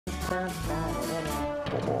Hey,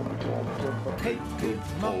 good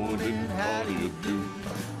morning, how do you do?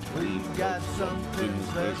 We've got something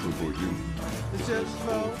special for you. It's just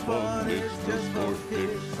for fun, it's just for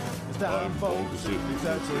kids. It's time for the Sippy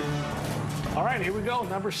Touchin'. All right, here we go.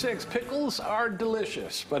 Number 6, pickles are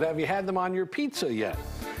delicious, but have you had them on your pizza yet?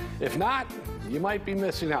 If not, you might be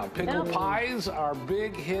missing out. Pickle pies are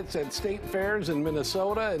big hits at state fairs in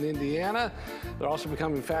Minnesota and Indiana. They're also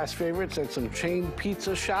becoming fast favorites at some chain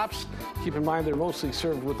pizza shops. Keep in mind they're mostly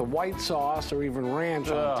served with a white sauce or even ranch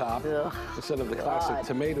on top instead of the classic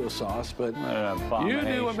tomato sauce. But you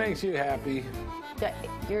do what makes you happy.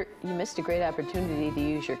 You missed a great opportunity to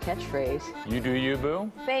use your catchphrase. You do you,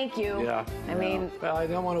 boo? Thank you. Yeah. I mean... Well, I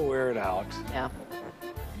don't want to wear it out. Yeah.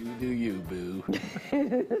 You do you, boo.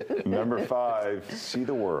 Number 5, see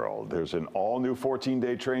the world. There's an all-new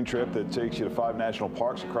 14-day train trip that takes you to 5 national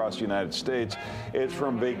parks across the United States. It's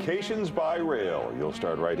from Vacations by Rail. You'll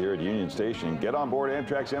start right here at Union Station and get on board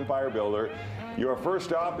Amtrak's Empire Builder. Your first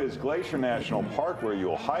stop is Glacier National Park, where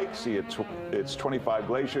you'll hike, see its 25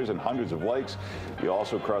 glaciers and hundreds of lakes. You'll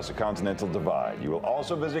also cross the Continental Divide. You will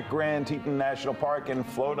also visit Grand Teton National Park and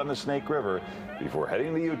float on the Snake River before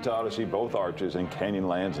heading to Utah to see both Arches and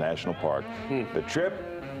Canyonlands National Park. The trip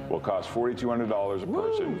will cost $4,200 a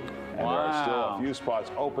person, and there are still a few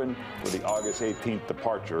spots open for the August 18th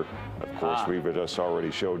departure. Of course, we've just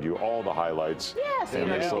already showed you all the highlights in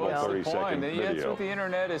this little 30-second video. That's what the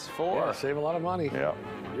internet is for. Yeah, save a lot of money. Yeah.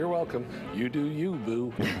 You're welcome. You do you,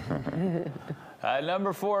 boo.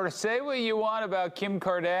 Number 4, say what you want about Kim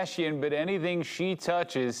Kardashian, but anything she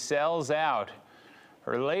touches sells out.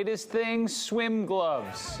 Her latest thing, swim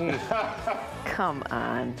gloves. Come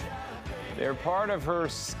on. They're part of her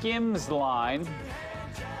Skims line.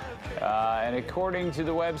 And according to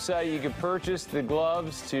the website, you can purchase the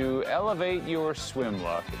gloves to elevate your swim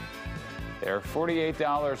look. They're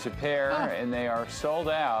 $48 a pair, and they are sold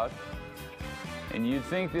out. And you'd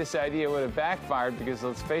think this idea would have backfired because,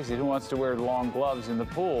 let's face it, who wants to wear long gloves in the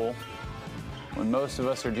pool? When most of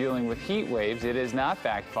us are dealing with heat waves, it has not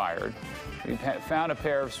backfired. We've found a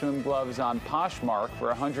pair of swim gloves on Poshmark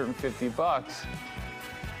for $150.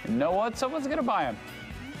 And you know what? Someone's going to buy them.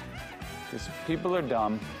 Because people are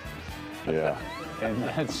dumb. Yeah. And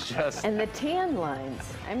that's just... And the tan lines.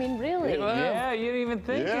 I mean, really. Yeah, you didn't even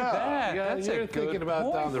think of that. That's you're a good thinking about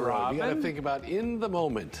point, down the road. Robin. You got to think about in the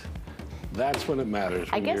moment. That's when it matters.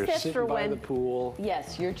 I When guess you're that's sitting for by when... the pool.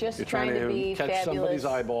 Yes, you're just You're trying to be catch fabulous. somebody's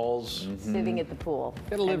eyeballs. Sitting at the pool.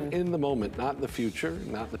 You gotta live in the moment, not in the future,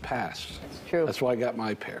 not the past. That's true. That's why I got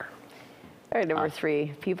my pair. All right, number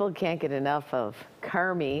 3. People can't get enough of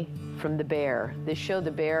Carmy from The Bear. This show,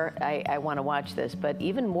 The Bear, I want to watch this. But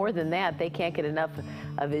even more than that, they can't get enough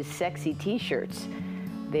of his sexy T-shirts.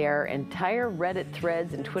 There are entire Reddit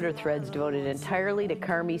threads and Twitter threads devoted entirely to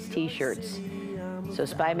Carmy's T-shirts. So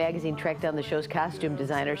Spy Magazine tracked down the show's costume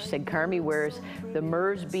designer. She said Carmy wears the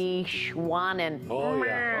Mersby Schwanen. Oh,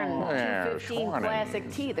 yeah. 215 classic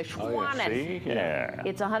tee, the Schwanen. See? Yeah.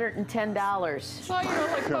 It's $110. Well, you know,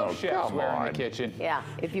 like most chefs wear in the kitchen. Yeah,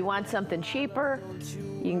 if you want something cheaper,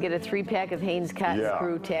 you can get a 3-pack of Hanes Cotton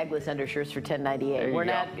Crew tagless undershirts for $10.98. We're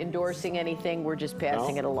not endorsing anything, we're just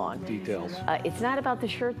passing it along. Details. It's not about the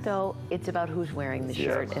shirt, though, it's about who's wearing the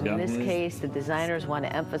shirt. And in this case, the designers want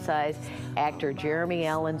to emphasize actor Jeremy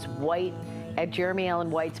Allen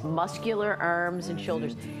White's muscular arms and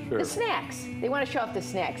shoulders. Sure. The snacks. They want to show off the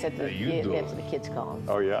snacks. That's what the kids call them.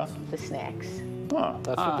 Oh, yeah? The snacks. Huh.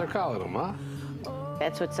 That's what they're calling them, huh?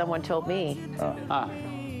 That's what someone told me.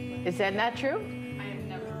 Is that not true?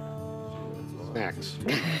 Snacks.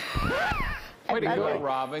 Way to go,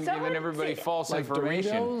 Robin, giving everybody false Like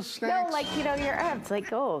information. Doritos snacks? No, like, your arms.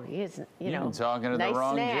 Like, oh, he's, You've been talking to nice the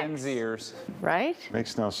wrong Gen snacks. Zers. Right?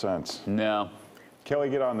 Makes no sense. No. Kelly,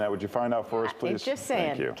 get on that. Would you find out for us, please? It's just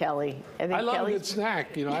saying, Thank you. Kelly. I think I love a Kelly's... good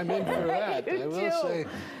snack. You know, I'm in for that. You I will do. say.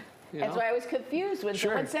 That's why I was confused when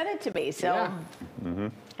someone sent it to me. So,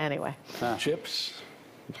 anyway. Chips,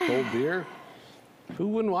 cold beer. Who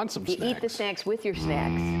wouldn't want some You snacks? eat the snacks with your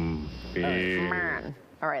snacks. Come on.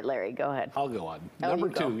 All right, Larry, go ahead. I'll go on. Oh, Number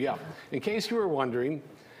you go. 2, yeah. In case you were wondering,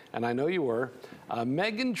 and I know you were,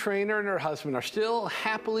 Meghan Trainor and her husband are still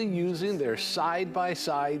happily using their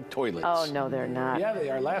side-by-side toilets. Oh, no, they're not. Yeah, they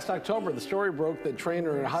are. Last October, the story broke that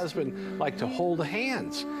Trainor and her husband like to hold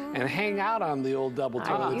hands and hang out on the old double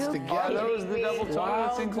toilets together. Are those the double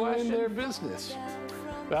toilets in while doing question? their business.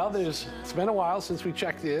 Well, it's been a while since we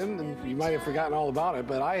checked in, and you might have forgotten all about it,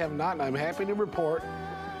 but I have not, and I'm happy to report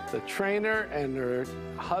the Trainor and her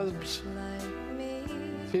husband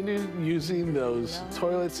continue using those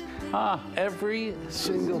toilets every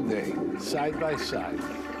single day, side by side.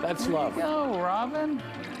 That's love. Go, Robin.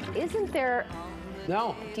 Isn't there,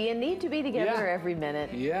 No. do you need to be together Yeah. every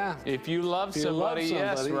minute? Yeah. If you love you love somebody,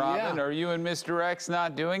 yes, somebody, Robin. yeah. Are you and Mr. X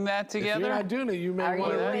not doing that If together? you're not doing it, you may Are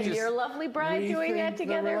want you to and your lovely bride doing that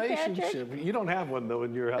together, Patrick? You don't have one though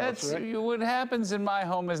in your house, That's right? what happens in my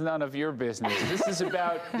home is none of your business. This is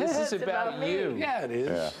about It's about me. you. Yeah, it is.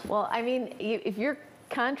 Yeah. Well, I mean, if you're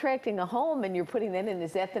contracting a home and you're putting that in,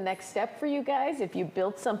 is that the next step for you guys? If you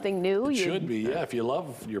built something new? It should be, yeah, if you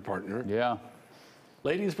love your partner. Yeah.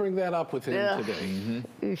 Ladies, bring that up with him Yeah.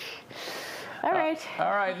 today. All right.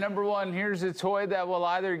 All right, number one, here's a toy that will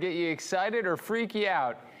either get you excited or freak you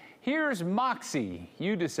out. Here's Moxie.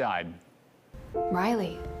 You decide.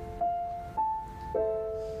 Riley.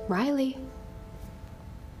 Riley.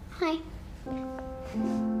 Hi.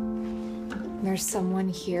 There's someone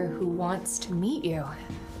here who wants to meet you.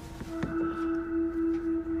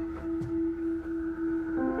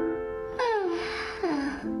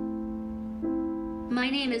 My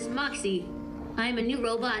name is Moxie. I'm a new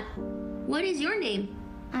robot. What is your name?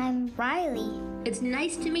 I'm Riley. It's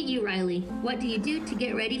nice to meet you, Riley. What do you do to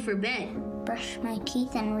get ready for bed? Brush my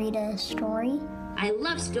teeth and read a story. I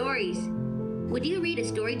love stories. Would you read a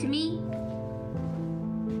story to me?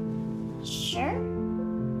 Sure.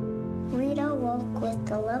 Rita woke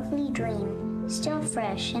with a lovely dream, still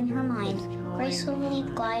fresh in her mind, gracefully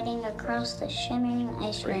gliding across the shimmering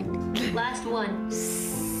ice rink. Last one.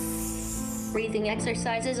 Breathing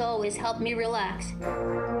exercises always help me relax.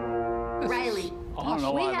 Riley, I don't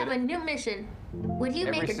know we why, have but a new mission. Would you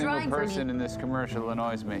every make a single drawing for person me? in this commercial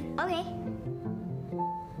annoys me. Okay.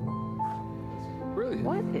 Really?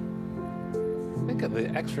 What? Think of the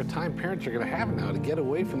extra time parents are going to have now to get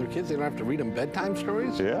away from their kids. They don't have to read them bedtime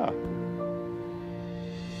stories. Yeah.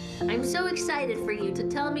 I'm so excited for you to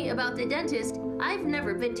tell me about the dentist. I've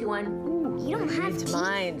never been to one, You don't have It's teeth.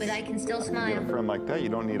 mine. but I can still Get a smile. friend like that, you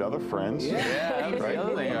don't need other friends. Yeah, that was the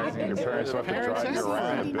other thing I was going Your to parents say. don't have to Parents drive you and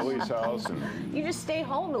around friends. at Billy's house. And You just stay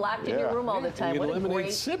home, locked in Yeah. your room all the time. You What a eliminate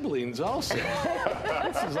great... siblings also.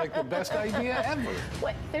 This is like the best idea ever.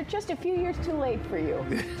 What? They're just a few years too late for you.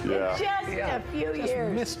 yeah. Just a few Just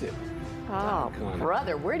years. missed it. Oh, Come on.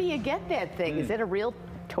 brother, where do you get that thing? Is it a real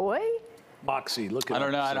toy? Moxie, look at I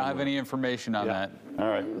don't know. I don't have somewhere. any information on Yeah. that. All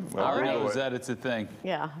right. Well, All I know Google is it. that it's a thing.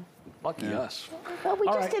 Yeah. Lucky us. Well, we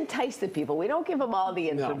All just right. entice the people. We don't give them all the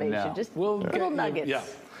information. no. Just We'll little get you- nuggets. Yeah.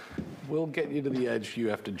 We'll get you to the edge. You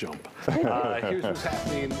have to jump. Here's what's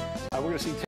happening. We're going to see